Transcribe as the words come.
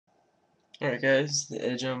Alright guys,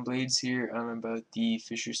 TheEdgeOnBlades here. I'm about the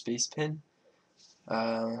Fisher Space Pen.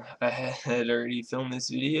 I had already filmed this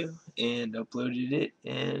video and uploaded it,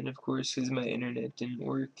 and of course because my internet didn't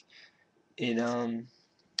work, it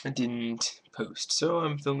didn't post. So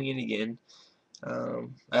I'm filming it again. I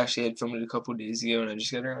actually had filmed it a couple days ago and I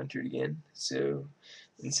just got around to it again. So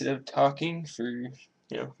instead of talking for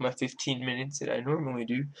my 15 minutes that I normally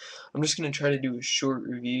do, I'm just gonna try to do a short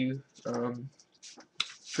review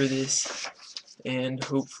for this, and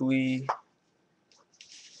hopefully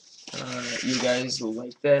you guys will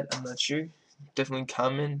like that. I'm not sure. Definitely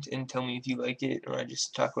comment and tell me if you like it, or I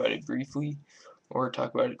just talk about it briefly, or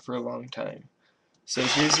talk about it for a long time. So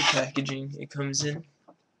here's the packaging it comes in.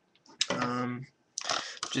 Um,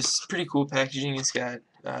 just pretty cool packaging. It's got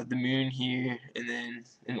the moon here, and then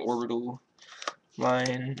an orbital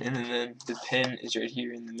line, and then the pen is right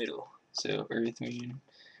here in the middle. So Earth, Moon,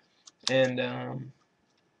 and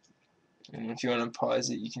if you want to pause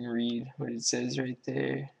it, you can read what it says right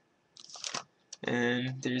there.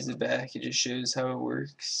 And there's the back. It just shows how it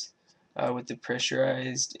works with the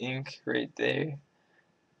pressurized ink right there.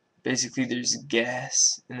 Basically there's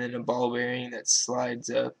gas and then a ball bearing that slides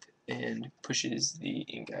up and pushes the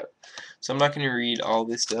ink out. So I'm not going to read all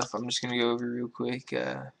this stuff. I'm just going to go over real quick.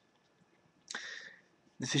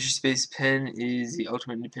 The Fisher Space Pen is the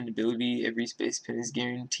ultimate dependability. Every space pen is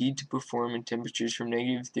guaranteed to perform in temperatures from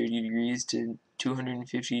 -30 degrees to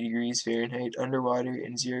 250 degrees Fahrenheit, underwater,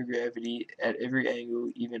 and zero gravity at every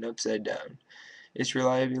angle, even upside down. Its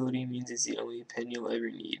reliability means it's the only pen you'll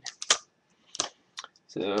ever need.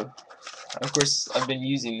 So, of course, I've been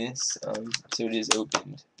using this, so it is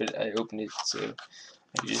opened, but I opened it so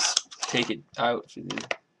I could just take it out for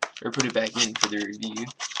the, or put it back in for the review.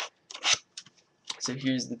 So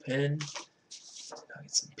here's the pen. I'll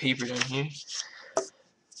get some paper down here.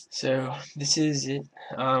 So this is it.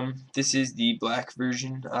 This is the black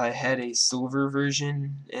version. I had a silver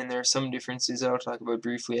version, and there are some differences that I'll talk about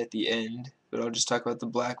briefly at the end, but I'll just talk about the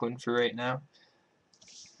black one for right now.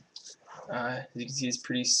 As you can see, it's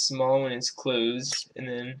pretty small when it's closed, and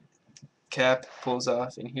then cap pulls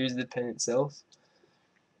off, and here's the pen itself.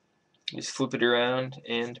 Just flip it around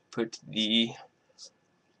and put the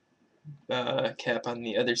cap on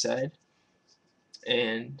the other side,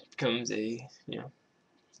 and it becomes a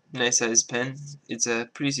nice size pen. It's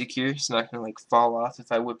pretty secure. It's not gonna like fall off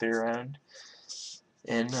if I whip it around.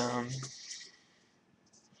 And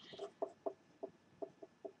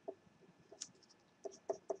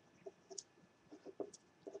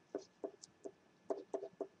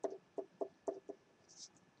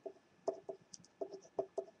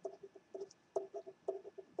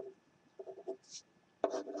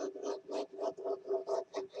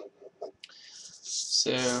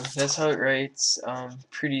so that's how it writes,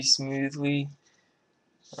 pretty smoothly.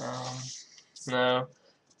 Um, Now,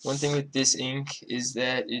 one thing with this ink is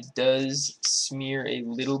that it does smear a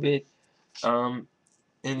little bit, and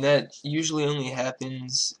that usually only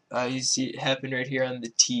happens, you see it happen right here on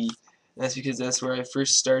the T, and that's because that's where I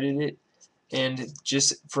first started it, and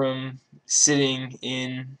just from sitting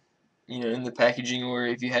in, in the packaging, or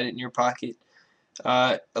if you had it in your pocket,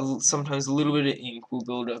 sometimes a little bit of ink will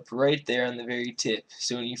build up right there on the very tip,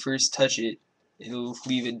 so when you first touch it, it'll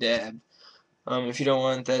leave a dab. If you don't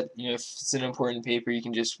want that, if it's an important paper, you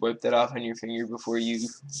can just wipe that off on your finger before you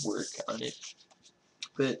work on it.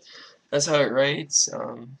 But that's how it writes.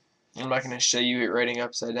 I'm not going to show you it writing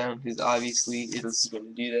upside down because obviously it is going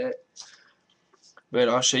to do that. But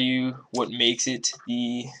I'll show you what makes it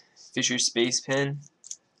the Fisher Space Pen.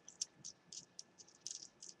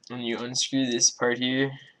 When you unscrew this part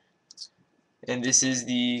here, and this is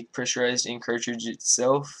the pressurized ink cartridge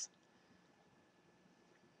itself.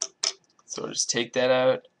 So I'll just take that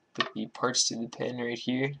out, put the parts to the pen right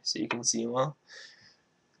here so you can see them all.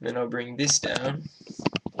 Then I'll bring this down.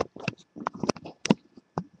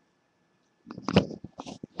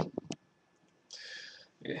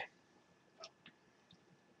 Okay.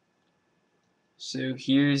 So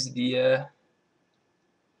here's the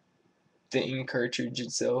ink cartridge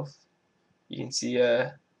itself. You can see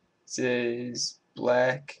it says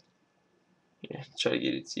black. Yeah, try to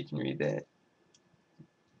get it so you can read that.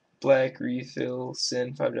 Black refill,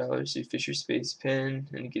 send $5 to Fisher Space Pen,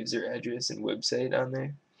 and it gives their address and website on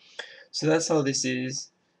there. So that's all this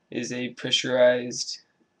is a pressurized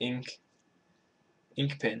ink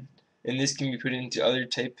pen. And this can be put into other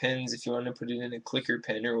type pens if you want to put it in a clicker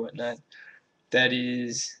pen or whatnot. That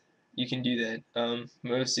is, you can do that.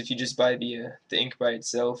 Most, if you just buy the ink by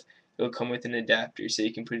itself, it'll come with an adapter so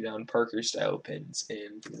you can put it on Parker style pens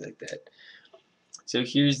and things like that. So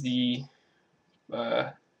here's the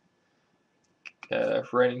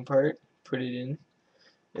writing part. put it in,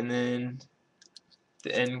 and then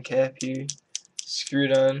the end cap here, screw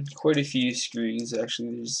it on. Quite a few screws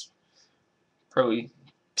actually. There's probably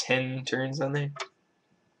 10 turns on there.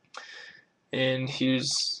 And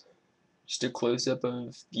here's just a close-up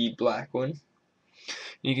of the black one.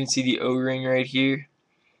 You can see the O-ring right here.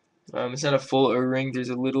 It's not a full O-ring. There's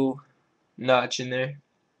a little notch in there,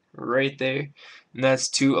 right there, and that's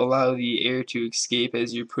to allow the air to escape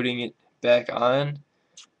as you're putting it back on.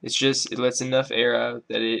 It's just, it lets enough air out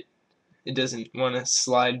that it doesn't want to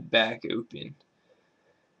slide back open.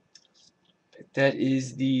 But that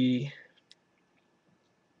is the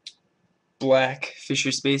black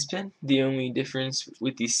Fisher Space Pen. The only difference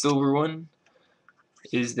with the silver one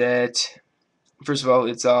is that, first of all,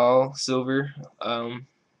 it's all silver,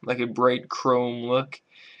 like a bright chrome look,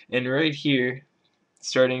 and right here,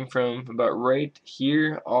 starting from about right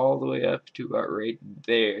here all the way up to about right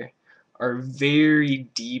there, are very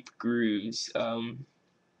deep grooves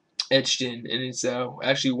etched in, and it's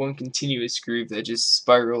actually one continuous groove that just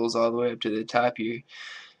spirals all the way up to the top here,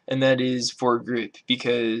 and that is for grip,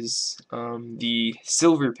 because the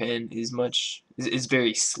silver pen is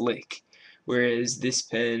very slick, whereas this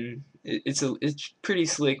pen it's pretty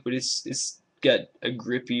slick, but it's got a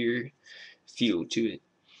grippier feel to it.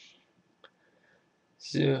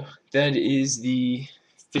 So that is the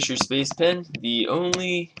Fisher Space Pen. The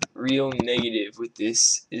only real negative with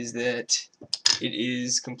this is that it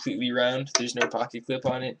is completely round. There's no pocket clip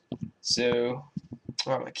on it. So,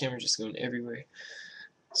 wow, my camera's just going everywhere.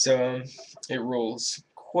 So it rolls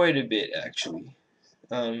quite a bit actually.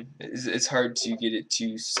 It's hard to get it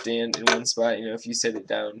to stand in one spot, you know, if you set it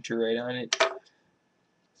down to write on it.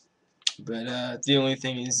 But the only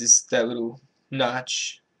thing is that little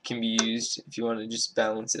notch can be used if you want to just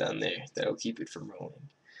balance it on there. That'll keep it from rolling.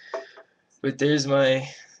 But there's my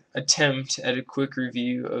attempt at a quick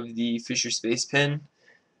review of the Fisher Space Pen.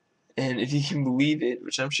 And if you can believe it,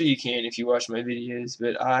 which I'm sure you can if you watch my videos,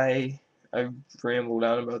 but I've rambled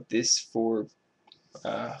on about this for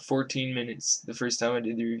 14 minutes the first time I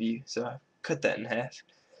did the review, so I cut that in half.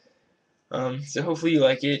 So hopefully you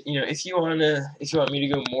like it. You know, if you want me to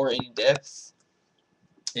go more in depth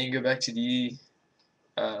and go back to the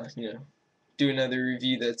you know, do another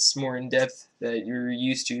review that's more in depth that you're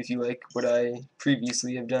used to if you like what I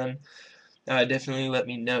previously have done, definitely let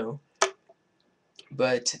me know.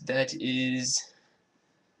 But that is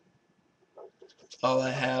all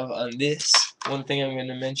I have on this. One thing I'm going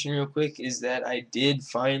to mention real quick is that I did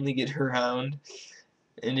finally get her hound.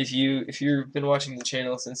 And if you've been watching the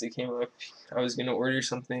channel since it came up, I was going to order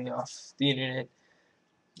something off the internet,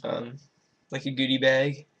 like a goodie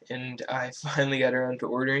bag, and I finally got around to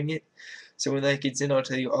ordering it. So when that gets in, I'll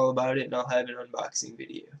tell you all about it, and I'll have an unboxing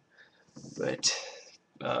video. But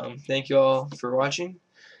thank you all for watching,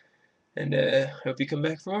 and hope you come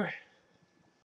back for more.